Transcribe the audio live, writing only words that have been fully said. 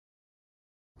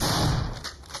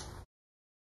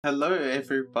Hello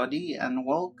everybody and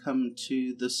welcome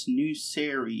to this new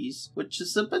series, which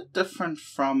is a bit different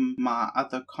from my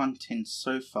other content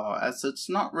so far, as it's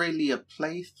not really a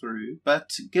playthrough,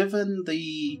 but given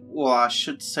I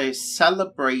should say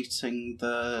celebrating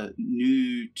the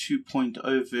new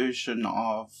 2.0 version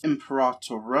of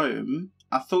Imperator Rome,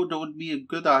 I thought it would be a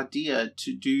good idea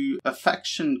to do a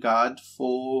faction guide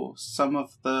for some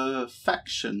of the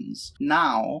factions.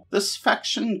 Now, this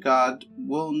faction guide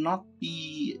will not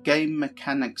be game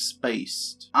mechanics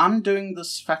based. I'm doing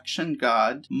this faction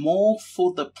guide more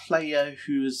for the player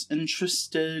who is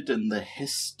interested in the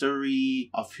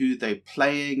history of who they're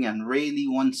playing and really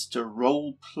wants to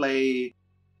role play.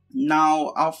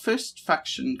 Now, our first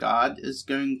faction guide is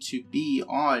going to be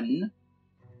on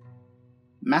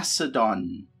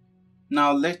Macedon.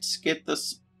 Now let's get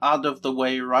this out of the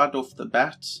way right off the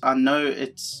bat. I know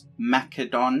it's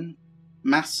Macedon.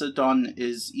 Macedon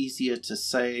is easier to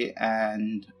say,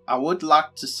 and I would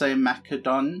like to say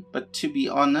Macedon, but to be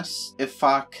honest, if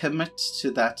I commit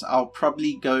to that, I'll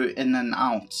probably go in and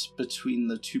out between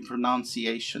the two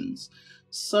pronunciations.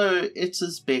 So it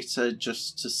is better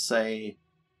just to say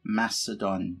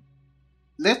Macedon.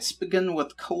 Let's begin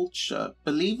with culture.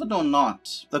 Believe it or not,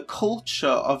 the culture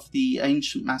of the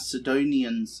ancient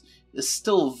Macedonians is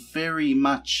still very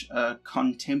much a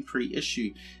contemporary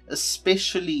issue,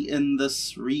 especially in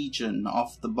this region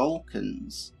of the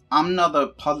Balkans. I'm not a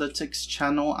politics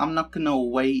channel, I'm not going to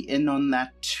weigh in on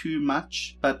that too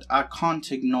much, but I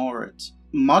can't ignore it.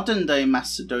 Modern day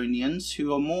Macedonians,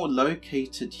 who are more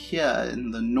located here in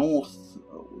the north,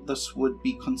 this would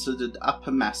be considered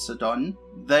Upper Macedon,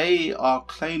 they are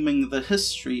claiming the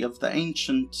history of the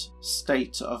ancient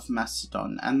state of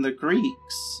Macedon. And the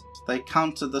Greeks, they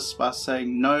counter this by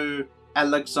saying, no,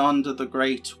 Alexander the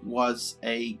Great was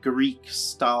a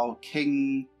Greek-style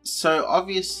king. So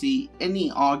obviously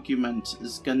any argument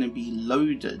is going to be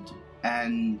loaded.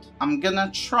 And I'm going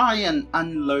to try and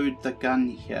unload the gun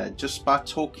here just by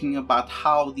talking about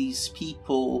how these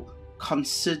people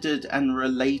considered and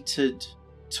related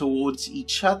towards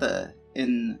each other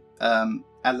in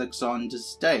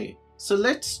Alexander's day. So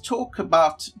let's talk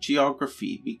about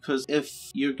geography, because if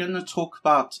you're going to talk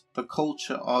about the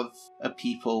culture of a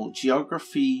people,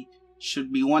 geography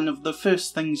should be one of the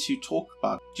first things you talk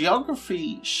about.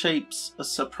 Geography shapes a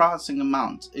surprising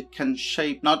amount. It can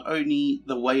shape not only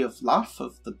the way of life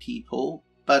of the people,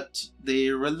 but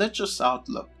their religious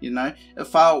outlook. You know,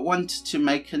 if I wanted to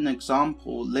make an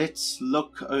example, let's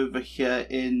look over here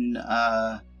in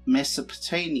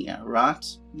Mesopotamia, right?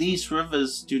 These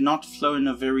rivers do not flow in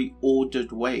a very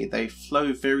ordered way. They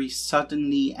flow very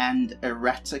suddenly and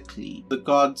erratically. The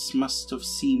gods must have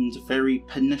seemed very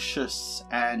pernicious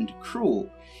and cruel.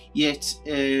 Yet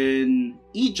in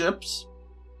Egypt,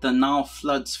 the Nile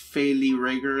floods fairly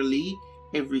regularly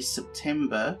every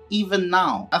September. Even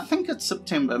now, I think it's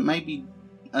September, maybe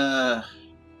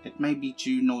it may be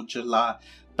June or July,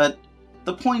 but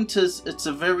the point is, it's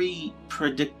a very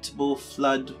predictable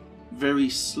flood, very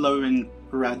slow and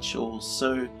gradual,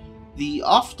 so the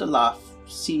afterlife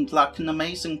seemed like an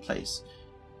amazing place.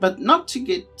 But not to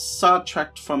get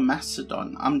sidetracked from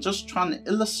Macedon, I'm just trying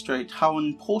to illustrate how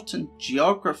important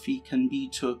geography can be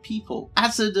to a people,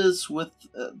 as it is with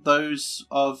those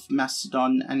of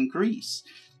Macedon and Greece.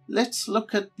 Let's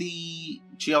look at the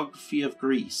geography of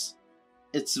Greece.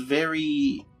 It's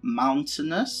very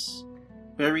mountainous,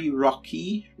 very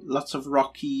rocky, lots of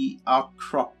rocky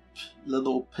outcrop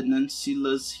little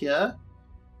peninsulas here,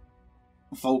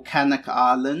 volcanic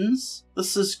islands.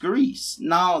 This is Greece.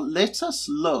 Now let us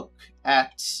look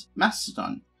at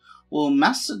Macedon. Well,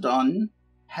 Macedon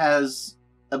has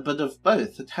a bit of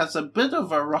both. It has a bit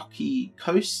of a rocky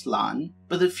coastline,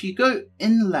 but if you go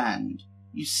inland,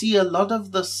 you see a lot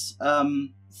of this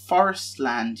forest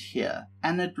land here,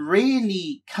 and it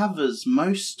really covers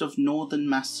most of northern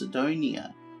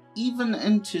Macedonia, even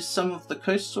into some of the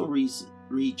coastal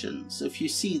regions. If you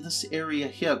see this area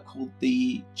here called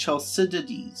the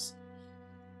Chalcidides,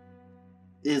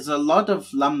 there's a lot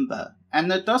of lumber,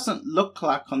 and it doesn't look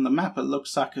like on the map, it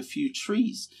looks like a few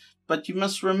trees. But you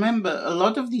must remember, a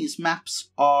lot of these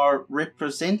maps are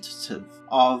representative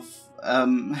of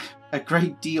a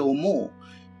great deal more.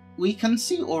 We can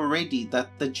see already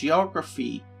that the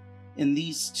geography in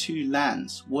these two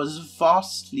lands was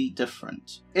vastly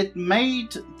different. It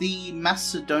made the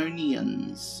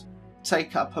Macedonians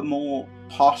take up a more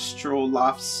pastoral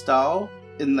lifestyle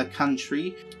in the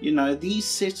country. You know, these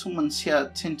settlements here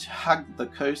tend to hug the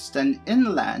coast, and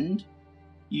inland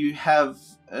you have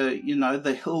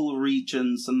the hill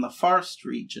regions and the forest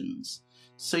regions.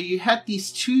 So you had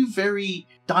these two very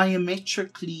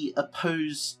diametrically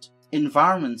opposed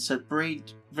environments that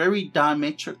bred very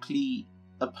diametrically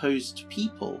opposed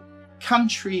people.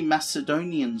 Country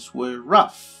Macedonians were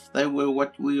rough. They were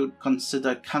what we would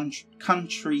consider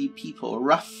country people,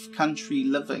 rough country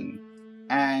living.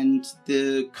 And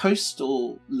the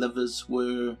coastal livers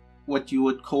were what you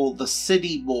would call the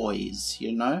city boys,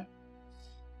 you know.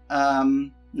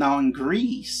 Now in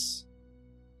Greece,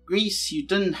 you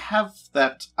didn't have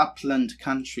that upland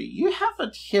country. You have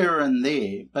it here and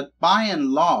there, but by and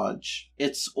large,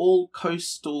 it's all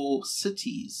coastal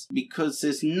cities because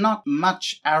there's not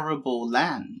much arable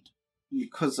land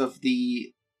because of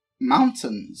the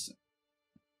mountains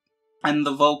and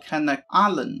the volcanic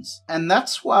islands. And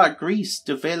that's why Greece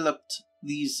developed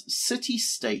these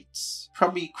city-states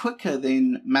probably quicker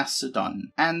than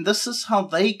Macedon. And this is how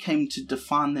they came to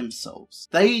define themselves.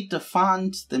 They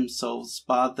defined themselves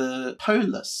by the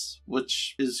polis,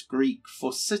 which is Greek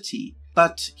for city.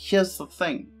 But here's the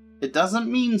thing. It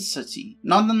doesn't mean city,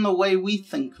 not in the way we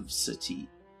think of city.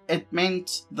 It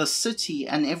meant the city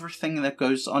and everything that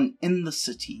goes on in the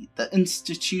city, the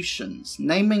institutions,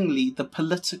 namely the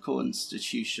political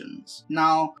institutions.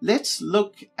 Now, let's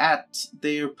look at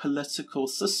their political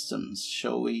systems,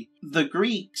 shall we? The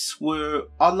Greeks were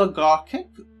oligarchic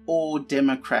or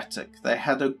democratic. They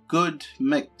had a good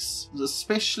mix,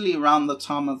 especially around the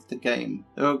time of the game.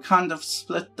 They were kind of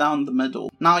split down the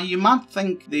middle. Now, you might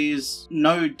think there's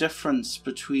no difference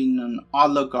between an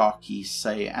oligarchy,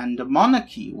 say, and a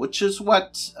monarchy, which is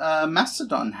what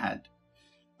Macedon had.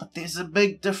 But there's a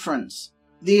big difference.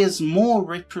 There's more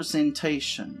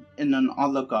representation in an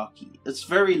oligarchy. It's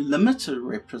very limited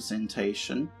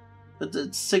representation, but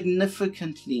it's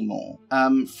significantly more.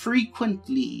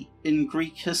 Frequently in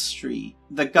Greek history,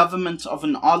 the government of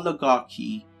an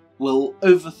oligarchy will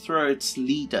overthrow its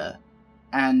leader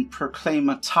and proclaim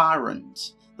a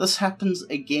tyrant. This happens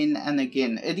again and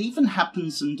again. It even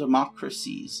happens in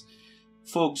democracies.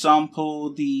 For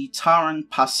example, the tyrant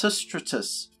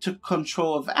Pisistratus took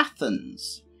control of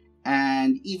Athens.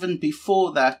 And even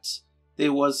before that,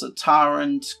 there was a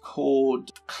tyrant called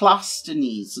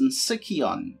Clasthenes in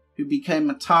Sicyon, who became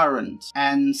a tyrant,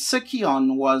 and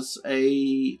Sicyon was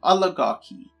a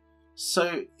oligarchy.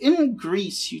 So in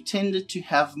Greece you tended to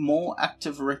have more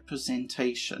active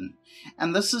representation,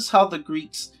 and this is how the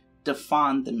Greeks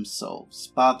defined themselves,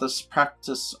 by this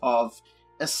practice of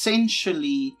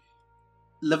essentially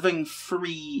living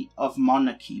free of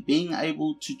monarchy, being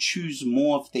able to choose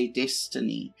more of their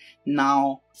destiny.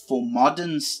 Now, for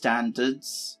modern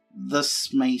standards,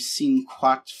 this may seem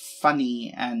quite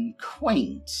funny and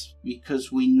quaint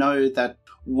because we know that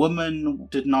women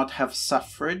did not have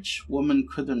suffrage, women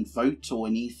couldn't vote or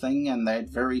anything, and they had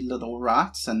very little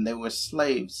rights and they were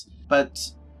slaves. But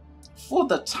for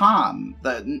the time,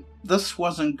 this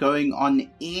wasn't going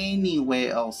on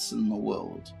anywhere else in the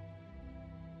world.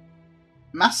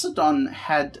 Macedon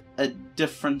had a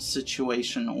different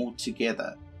situation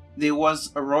altogether. There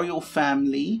was a royal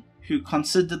family who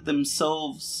considered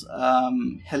themselves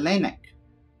Hellenic,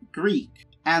 Greek,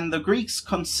 and the Greeks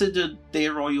considered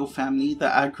their royal family the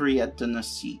Agriad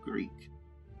dynasty Greek.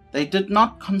 They did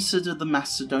not consider the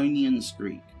Macedonians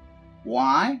Greek.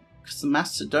 Why? Because the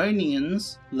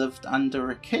Macedonians lived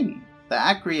under a king, the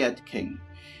Agriad king.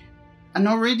 And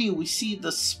already we see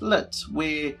the split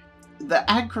where the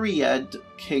Agriad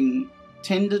king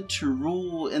tended to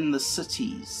rule in the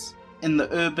cities, in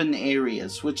the urban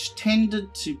areas, which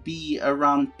tended to be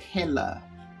around Pella.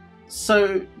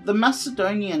 So the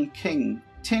Macedonian king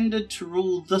tended to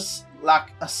rule this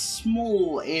like a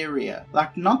small area,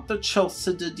 like not the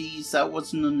Chalcidides, that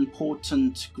was an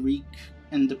important Greek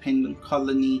independent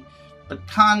colony, but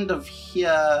kind of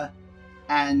here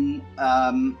and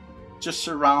just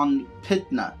around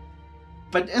Pydna.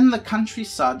 But in the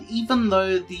countryside, even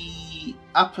though the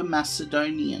Upper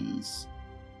Macedonians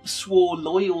swore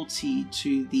loyalty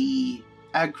to the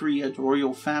Agriad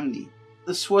royal family,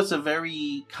 this was a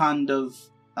very kind of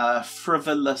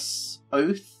frivolous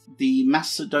oath. The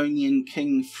Macedonian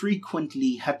king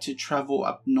frequently had to travel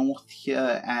up north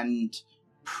here and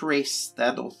press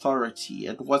that authority.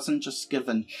 It wasn't just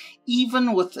given.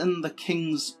 Even within the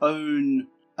king's own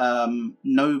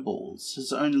nobles,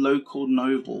 his own local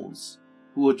nobles,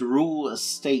 who would rule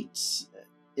estates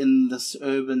in this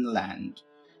urban land,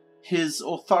 his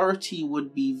authority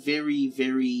would be very,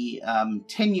 very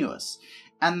tenuous.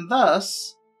 And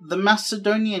thus, the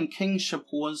Macedonian kingship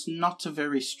was not a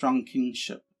very strong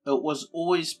kingship. It was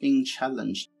always being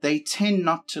challenged. They tend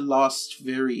not to last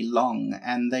very long,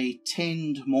 and they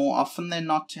tend more often than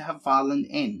not to have violent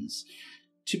ends.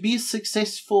 To be a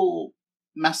successful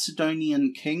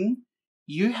Macedonian king,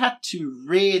 you had to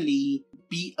really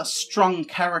be a strong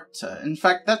character. In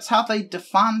fact, that's how they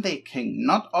defined their king,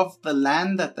 not of the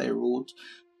land that they ruled,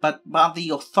 but by the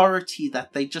authority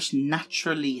that they just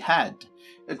naturally had.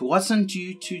 It wasn't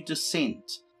due to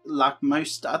descent, like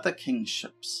most other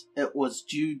kingships. It was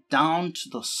due down to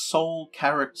the soul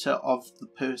character of the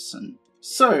person.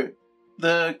 So,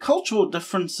 the cultural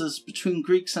differences between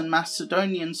Greeks and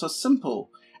Macedonians are simple.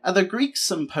 At the Greek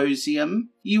symposium,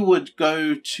 you would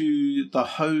go to the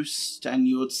host and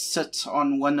you would sit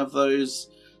on one of those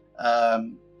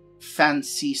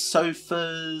fancy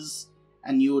sofas,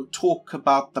 and you would talk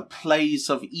about the plays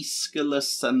of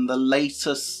Aeschylus and the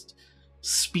latest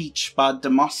speech by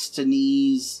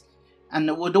Demosthenes, and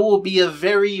it would all be a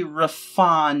very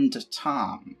refined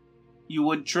time. You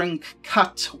would drink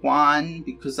cut wine,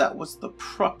 because that was the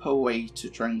proper way to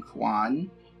drink wine.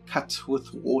 Cut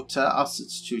with water, else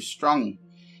it's too strong.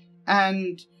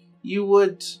 And you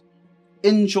would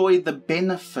enjoy the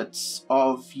benefits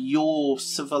of your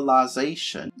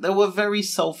civilization. They were very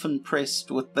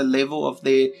self-impressed with the level of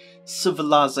their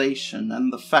civilization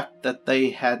and the fact that they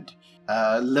had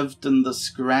lived in this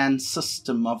grand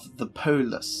system of the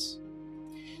polis.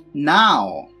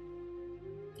 Now,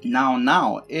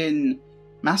 in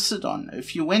Macedon,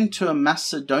 if you went to a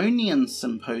Macedonian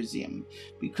symposium,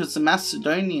 because the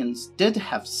Macedonians did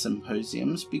have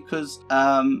symposiums, because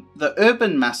the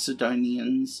urban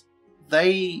Macedonians,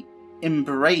 they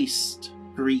embraced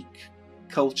Greek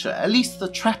culture, at least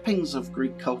the trappings of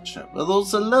Greek culture, but it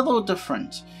was a little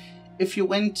different. If you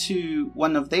went to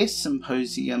one of their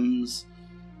symposiums,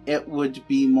 it would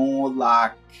be more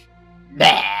like,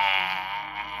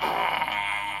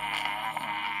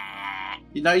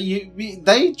 you know,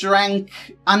 they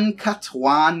drank uncut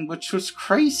wine, which was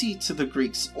crazy to the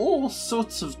Greeks. All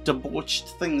sorts of debauched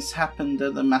things happened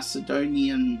at the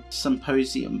Macedonian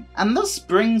symposium. And this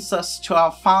brings us to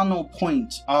our final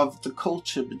point of the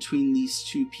culture between these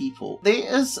two people.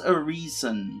 There is a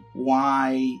reason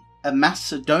why a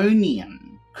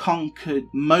Macedonian conquered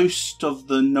most of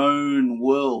the known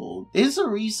world. There's a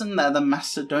reason that a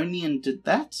Macedonian did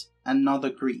that and not a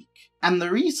Greek. And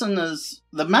the reason is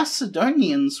the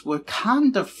Macedonians were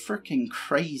kind of freaking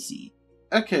crazy.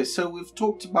 Okay, so we've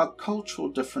talked about cultural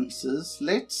differences.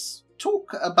 Let's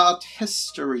talk about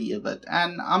history of it.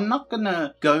 And I'm not going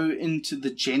to go into the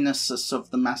genesis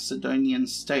of the Macedonian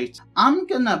state. I'm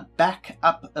going to back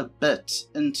up a bit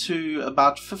into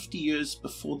about 50 years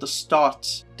before the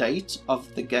start date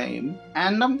of the game.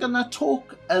 And I'm going to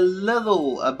talk a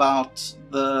little about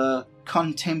the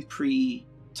contemporary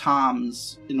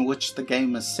times in which the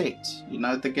game is set, you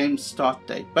know, the game's start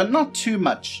date, but not too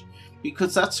much,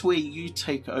 because that's where you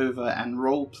take over and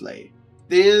roleplay.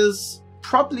 There's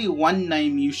probably one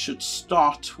name you should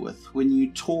start with when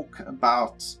you talk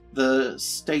about the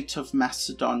state of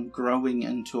Macedon growing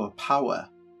into a power.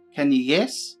 Can you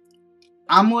guess?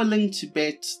 I'm willing to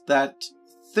bet that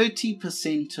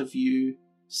 30% of you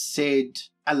said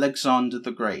Alexander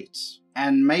the Great,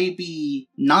 and maybe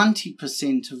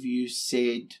 90% of you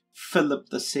said Philip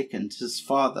II, his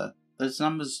father. Those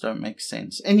numbers don't make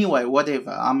sense. Anyway,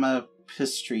 whatever. I'm a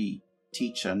history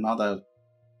teacher, not a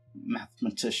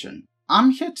mathematician.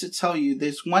 I'm here to tell you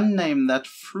there's one name that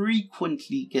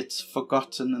frequently gets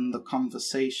forgotten in the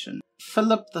conversation.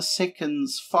 Philip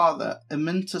II's father,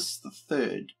 Amyntas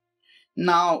III.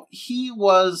 Now, he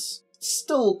was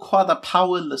still quite a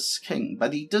powerless king,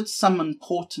 but he did some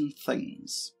important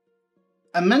things.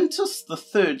 Amyntas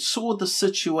III saw the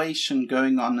situation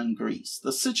going on in Greece.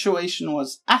 The situation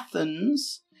was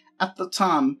Athens, at the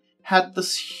time, had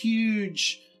this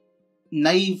huge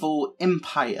naval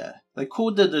empire. They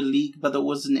called it a league, but it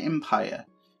was an empire.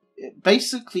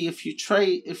 Basically, if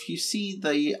you see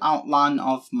the outline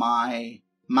of my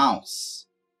mouse,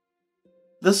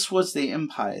 this was their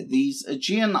empire. These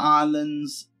Aegean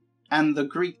islands and the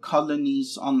Greek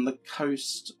colonies on the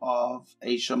coast of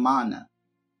Asia Minor.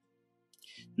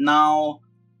 Now,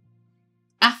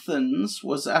 Athens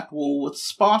was at war with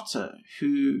Sparta,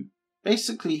 who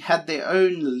basically had their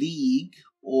own league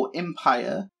or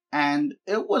empire, and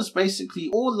it was basically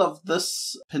all of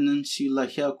this peninsula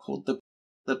here called the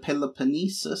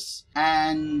Peloponnesus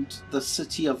and the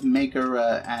city of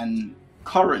Megara and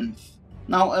Corinth.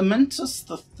 Now, Amyntas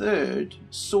III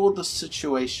saw the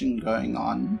situation going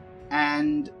on,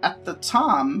 and at the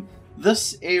time,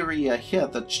 this area here,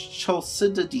 the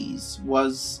Chalcidides,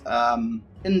 was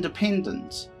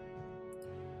independent.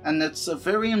 And it's a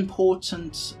very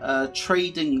important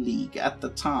trading league at the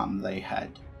time they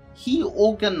had. He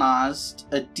organized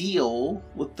a deal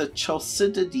with the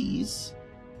Chalcidides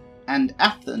and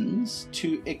Athens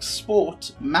to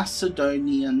export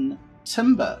Macedonian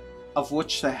timber, of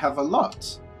which they have a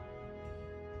lot.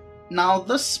 Now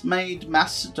this made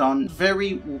Macedon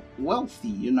very wealthy,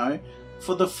 you know.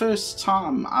 For the first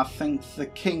time, I think the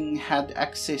king had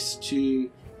access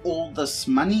to all this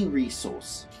money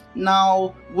resource.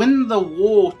 Now, when the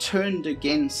war turned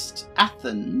against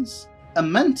Athens,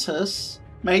 Amyntas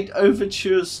made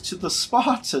overtures to the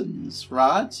Spartans,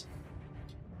 right?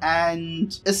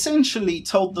 And essentially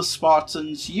told the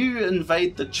Spartans, you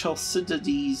invade the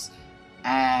Chalcidides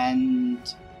and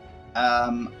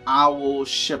I will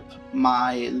ship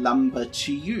my lumber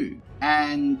to you.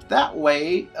 And that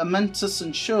way, Amyntas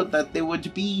ensured that there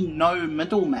would be no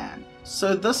middleman.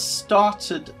 So this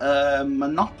started a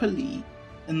monopoly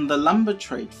in the lumber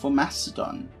trade for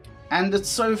Macedon. And it's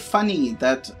so funny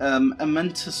that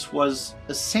Amyntas was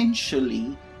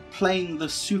essentially playing the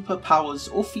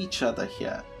superpowers off each other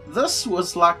here. This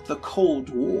was like the Cold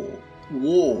War.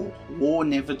 War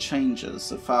never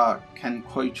changes, if I can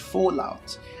quote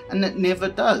Fallout, and it never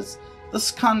does.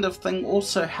 This kind of thing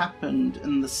also happened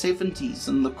in the 70s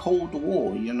in the Cold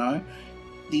War, you know.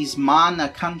 These minor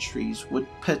countries would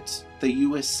pit the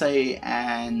USA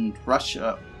and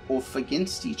Russia off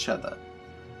against each other.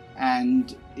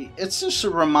 And it's just a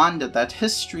reminder that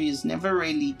history is never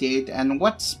really dead, and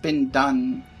what's been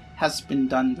done has been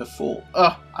done before.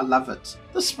 Oh, I love it.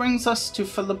 This brings us to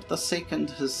Philip II,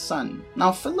 his son.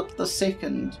 Now, Philip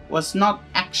II was not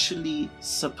actually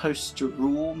supposed to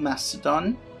rule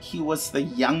Macedon. He was the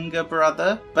younger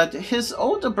brother, but his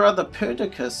older brother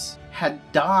Perdiccas had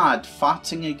died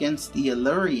fighting against the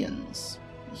Illyrians.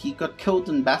 He got killed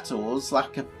in battle. It was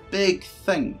like a big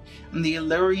thing, and the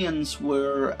Illyrians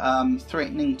were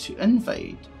threatening to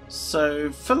invade.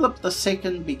 So Philip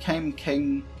II became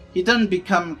king. He didn't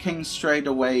become king straight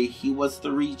away. He was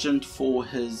the regent for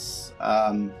his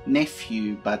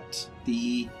nephew, but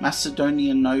the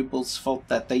Macedonian nobles felt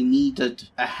that they needed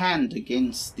a hand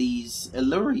against these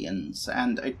Illyrians,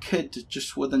 and a kid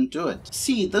just wouldn't do it.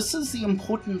 See, this is the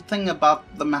important thing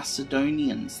about the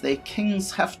Macedonians. Their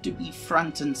kings have to be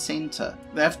front and center.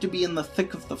 They have to be in the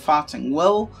thick of the fighting.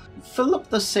 Well, Philip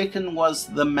II was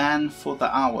the man for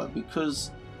the hour,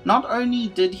 because not only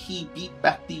did he beat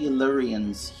back the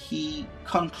Illyrians, he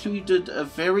concluded a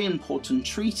very important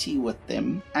treaty with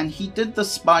them, and he did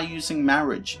this by using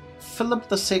marriage.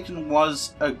 Philip II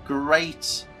was a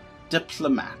great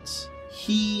diplomat.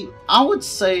 I would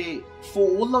say, for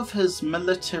all of his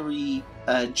military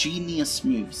genius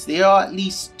moves, there are at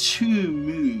least 2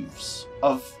 moves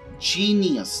of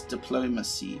genius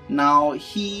diplomacy. Now,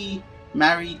 he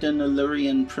married an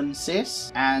Illyrian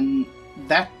princess, and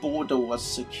that border was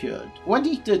secured. What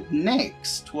he did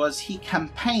next was he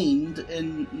campaigned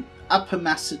in Upper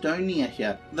Macedonia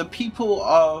here. The people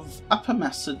of Upper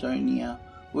Macedonia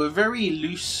were very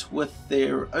loose with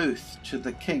their oath to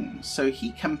the king, so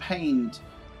he campaigned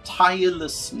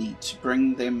tirelessly to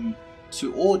bring them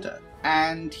to order.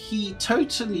 And he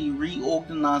totally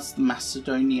reorganized the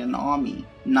Macedonian army.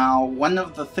 Now, one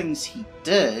of the things he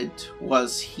did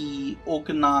was he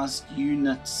organized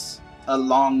units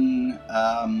along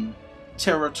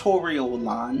territorial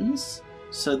lines,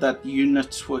 so that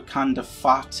units were kind of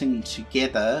fighting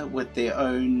together with their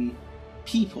own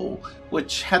people,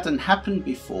 which hadn't happened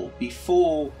before.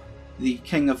 Before, the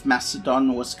king of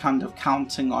Macedon was kind of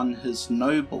counting on his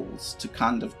nobles to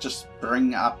kind of just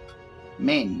bring up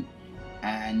men,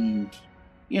 and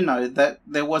you know, that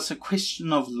there was a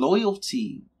question of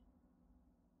loyalty.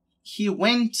 He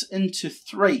went into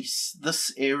Thrace.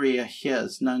 This area here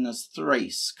is known as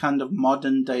Thrace, kind of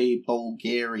modern day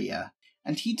Bulgaria.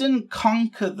 And he didn't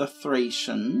conquer the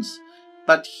Thracians,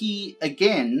 but he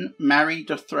again married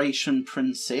a Thracian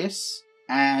princess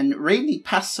and really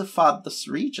pacified this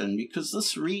region, because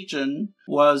this region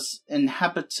was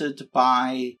inhabited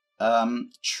by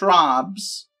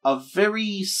tribes of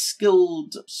very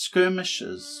skilled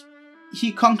skirmishers.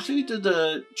 He concluded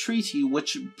a treaty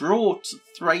which brought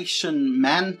Thracian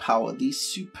manpower, these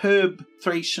superb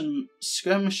Thracian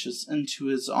skirmishers, into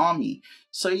his army.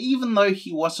 So even though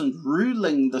he wasn't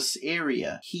ruling this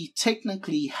area, he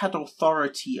technically had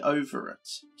authority over it.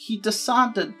 He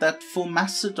decided that for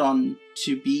Macedon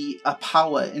to be a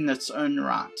power in its own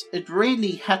right, it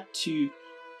really had to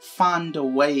find a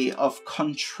way of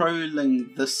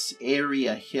controlling this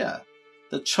area here,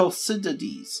 the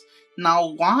Chalcidides. Now,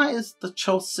 why is the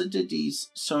Chalcidides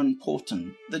so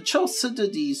important? The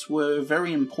Chalcidides were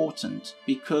very important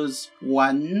because,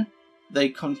 1, they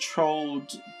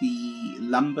controlled the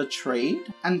lumber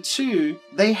trade, and 2,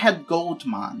 they had gold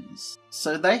mines,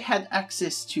 so they had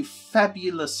access to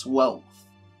fabulous wealth.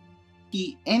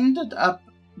 He ended up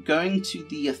going to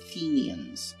the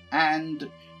Athenians, and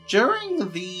During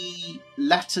the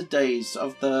latter days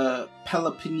of the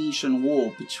Peloponnesian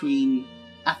War between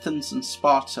Athens and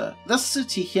Sparta, this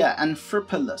city here,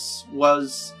 Amphipolis,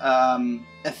 was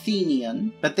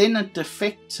Athenian, but then it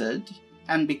defected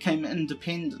and became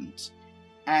independent.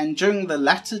 And during the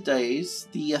latter days,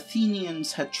 the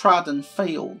Athenians had tried and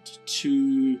failed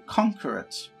to conquer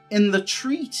it. In the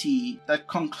treaty that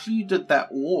concluded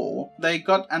that war, they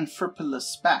got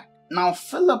Amphipolis back. Now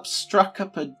Philip struck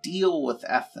up a deal with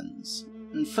Athens,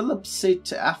 and Philip said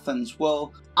to Athens,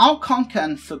 well, I'll conquer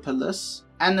Amphipolis,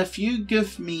 and if you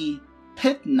give me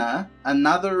Pydna,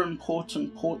 another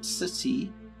important port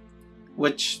city,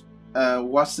 which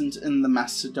wasn't in the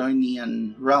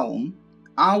Macedonian realm,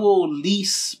 I will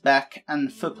lease back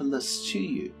Amphipolis to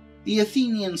you. The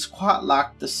Athenians quite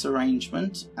liked this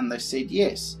arrangement, and they said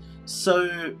yes.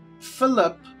 So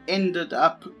Philip ended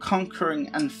up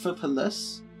conquering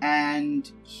Amphipolis,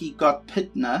 and he got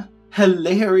Pydna.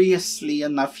 Hilariously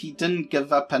enough, he didn't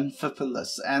give up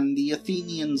Amphipolis, and the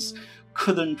Athenians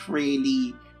couldn't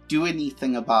really do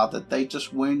anything about it. They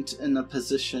just weren't in a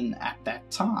position at that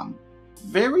time.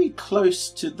 Very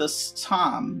close to this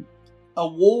time, a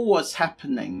war was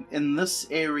happening in this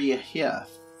area here,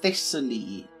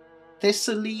 Thessaly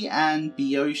and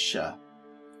Boeotia,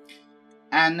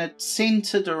 and it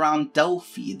centered around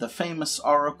Delphi, the famous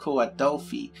oracle at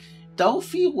Delphi.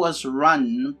 Delphi was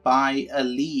run by a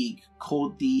league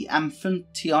called the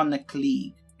Amphictyonic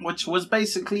League, which was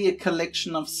basically a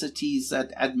collection of cities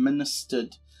that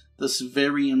administered this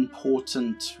very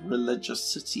important religious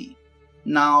city.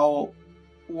 Now,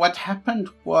 what happened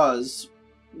was,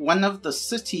 one of the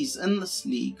cities in this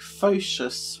league,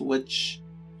 Phocis, which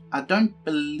I don't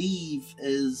believe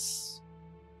it's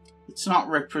not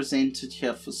represented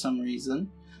here for some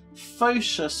reason,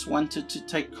 Phocis wanted to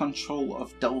take control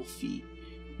of Delphi.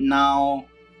 Now,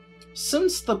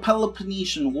 since the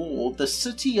Peloponnesian War, the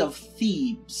city of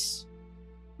Thebes,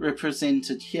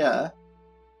 represented here,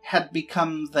 had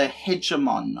become the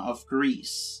hegemon of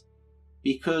Greece,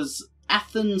 because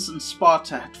Athens and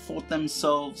Sparta had fought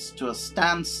themselves to a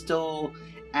standstill,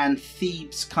 and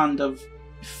Thebes kind of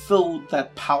filled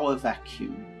that power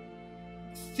vacuum.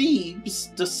 Thebes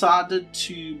decided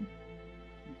to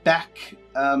back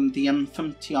the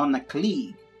Amphictyonic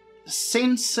League.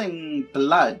 Sensing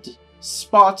blood,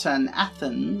 Sparta and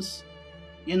Athens,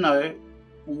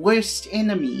 worst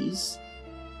enemies,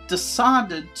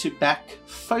 decided to back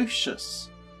Phocis.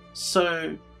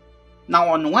 So now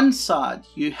on one side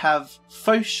you have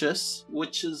Phocis,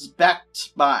 which is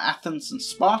backed by Athens and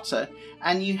Sparta,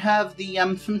 and you have the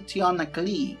Amphictyonic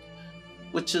League,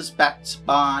 which is backed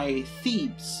by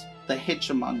Thebes, the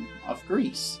hegemon of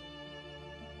Greece.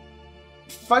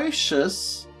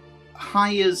 Phocis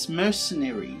hires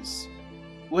mercenaries,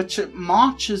 which it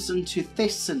marches into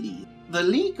Thessaly. The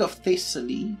League of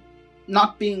Thessaly,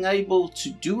 not being able to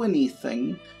do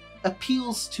anything,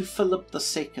 appeals to Philip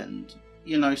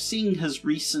II, seeing his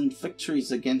recent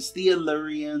victories against the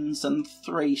Illyrians and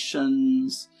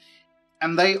Thracians,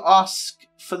 and they ask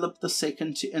Philip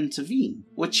II to intervene,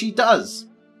 which he does.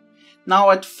 Now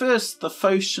at first the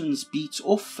Phocians beat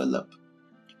off Philip,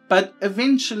 but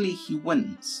eventually he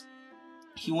wins.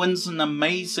 He wins an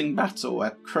amazing battle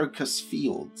at Crocus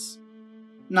Fields.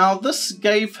 Now this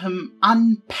gave him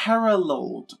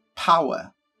unparalleled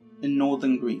power in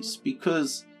northern Greece,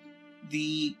 because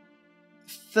the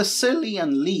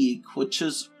Thessalian League, which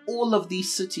is all of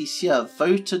these cities here,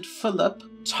 voted Philip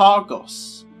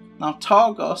Targos. Now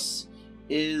Targos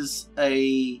is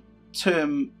a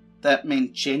term that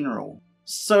meant general.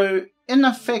 So in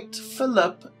effect,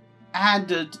 Philip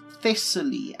added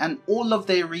Thessaly and all of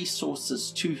their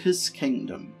resources to his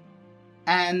kingdom.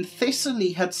 And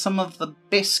Thessaly had some of the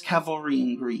best cavalry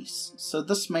in Greece, so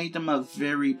this made him a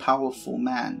very powerful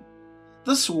man.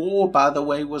 This war, by the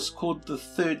way, was called the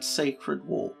Third Sacred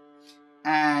War,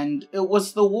 and it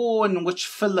was the war in which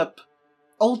Philip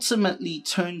ultimately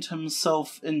turned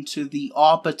himself into the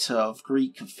arbiter of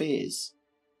Greek affairs.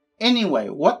 Anyway,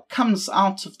 what comes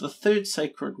out of the Third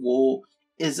Sacred War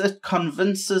is it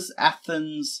convinces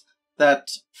Athens that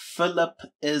Philip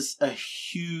is a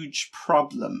huge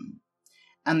problem,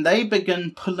 and they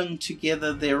begin pulling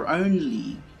together their own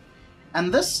league,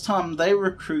 and this time they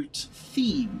recruit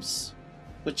Thebes,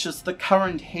 which is the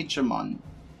current hegemon.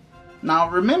 Now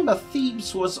remember,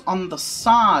 Thebes was on the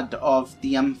side of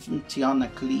the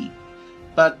Amphictyonic League,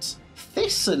 but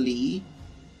Thessaly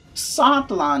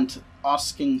sidelined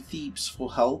asking Thebes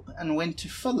for help and went to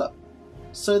Philip.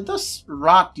 So this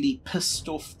rightly pissed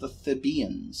off the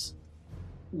Thebaeans.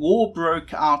 War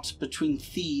broke out between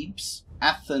Thebes,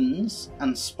 Athens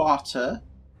and Sparta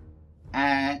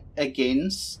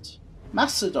against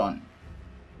Macedon.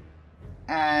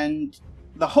 And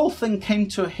the whole thing came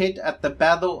to a head at the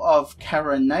Battle of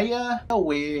Chaeronea,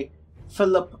 where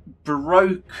Philip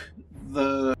broke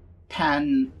the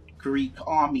pan-Greek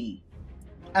army.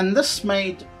 And this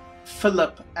made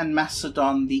Philip and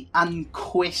Macedon the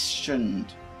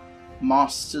unquestioned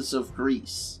masters of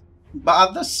Greece.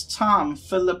 By this time,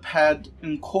 Philip had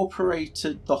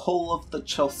incorporated the whole of the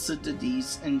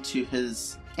Chalcidides into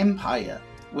his empire,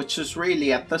 which is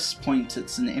really, at this point,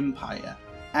 it's an empire.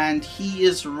 And he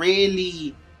is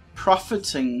really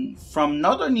profiting from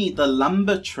not only the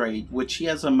lumber trade, which he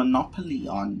has a monopoly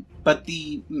on, but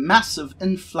the massive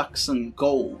influx in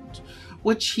gold,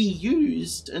 which he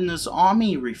used in his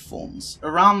army reforms.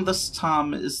 Around this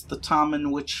time is the time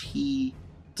in which he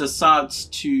decides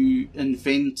to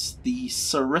invent the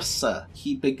sarissa.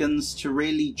 He begins to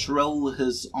really drill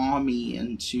his army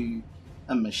into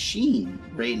a machine,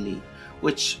 really,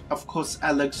 which of course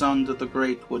Alexander the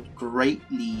Great would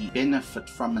greatly benefit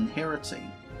from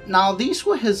inheriting. Now, these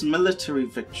were his military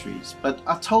victories, but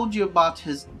I told you about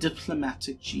his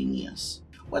diplomatic genius.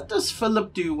 What does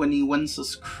Philip do when he wins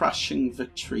this crushing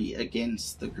victory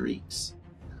against the Greeks?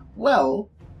 Well,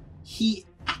 he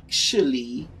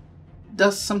actually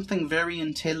does something very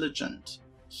intelligent.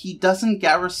 He doesn't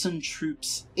garrison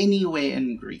troops anywhere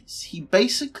in Greece. He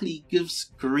basically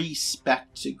gives Greece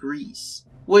back to Greece,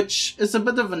 which is a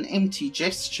bit of an empty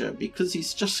gesture because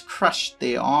he's just crushed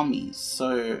their armies.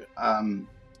 So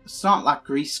it's not like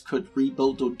Greece could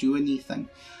rebuild or do anything.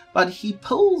 But he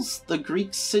pulls the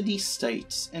Greek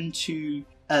city-states into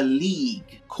a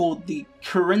league called the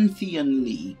Corinthian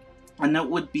League. And it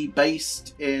would be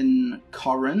based in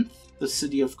Corinth, the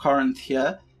city of Corinth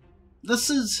here. This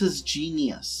is his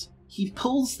genius. He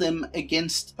pulls them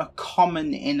against a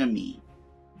common enemy,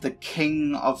 the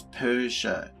king of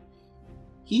Persia.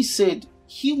 He said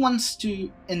he wants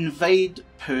to invade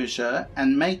Persia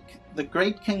and make the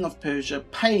great king of Persia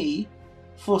pay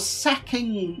for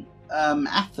sacking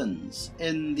Athens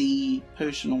in the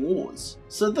Persian Wars.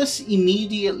 So this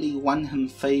immediately won him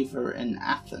favor in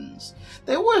Athens.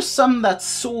 There were some that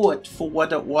saw it for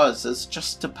what it was, as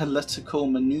just a political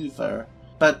maneuver,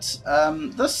 but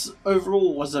this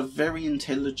overall was a very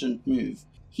intelligent move.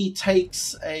 He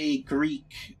takes a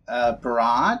Greek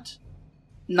bride.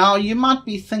 Now you might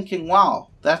be thinking, wow,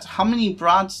 how many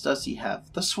brides does he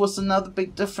have? This was another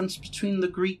big difference between the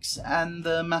Greeks and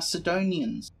the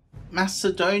Macedonians.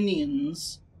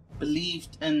 Macedonians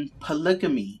believed in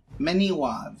polygamy, many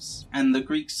wives, and the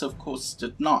Greeks of course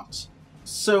did not.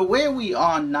 So where we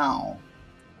are now,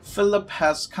 Philip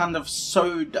has kind of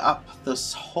sewed up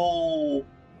this whole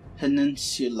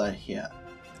peninsula here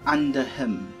under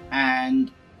him, and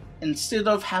instead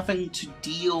of having to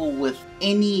deal with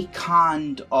any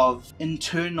kind of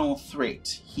internal threat,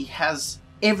 he has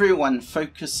everyone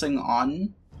focusing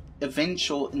on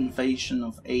eventual invasion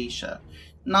of Asia.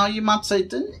 Now you might say,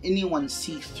 didn't anyone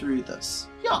see through this?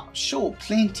 Yeah, sure,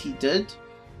 plenty did.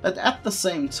 But at the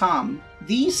same time,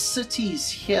 these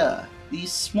cities here,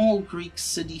 these small Greek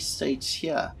city-states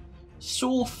here,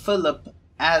 saw Philip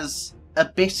as a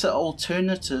better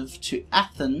alternative to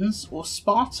Athens or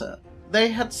Sparta. They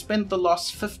had spent the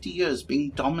last 50 years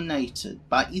being dominated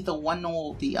by either one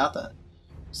or the other.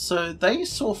 So they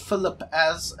saw Philip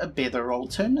as a better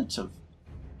alternative.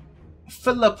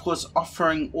 Philip was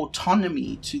offering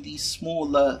autonomy to these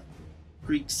smaller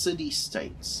Greek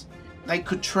city-states. They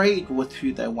could trade with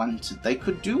who they wanted. They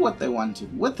could do what they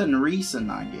wanted, within reason,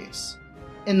 I guess.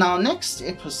 In our next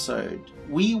episode,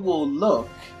 we will look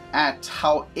at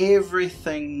how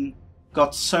everything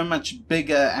got so much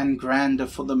bigger and grander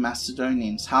for the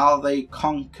Macedonians, how they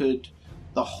conquered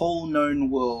the whole known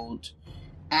world,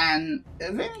 and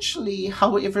eventually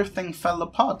how everything fell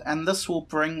apart. And this will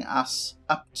bring us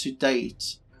up to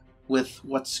date with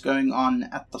what's going on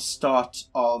at the start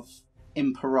of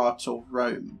Imperator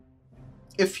Rome.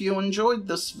 If you enjoyed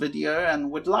this video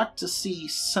and would like to see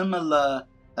similar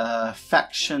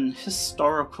faction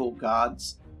historical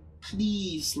guides,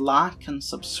 please like and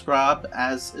subscribe,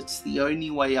 as it's the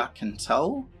only way I can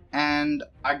tell. And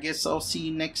I guess I'll see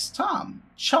you next time.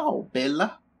 Ciao,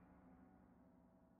 Bella.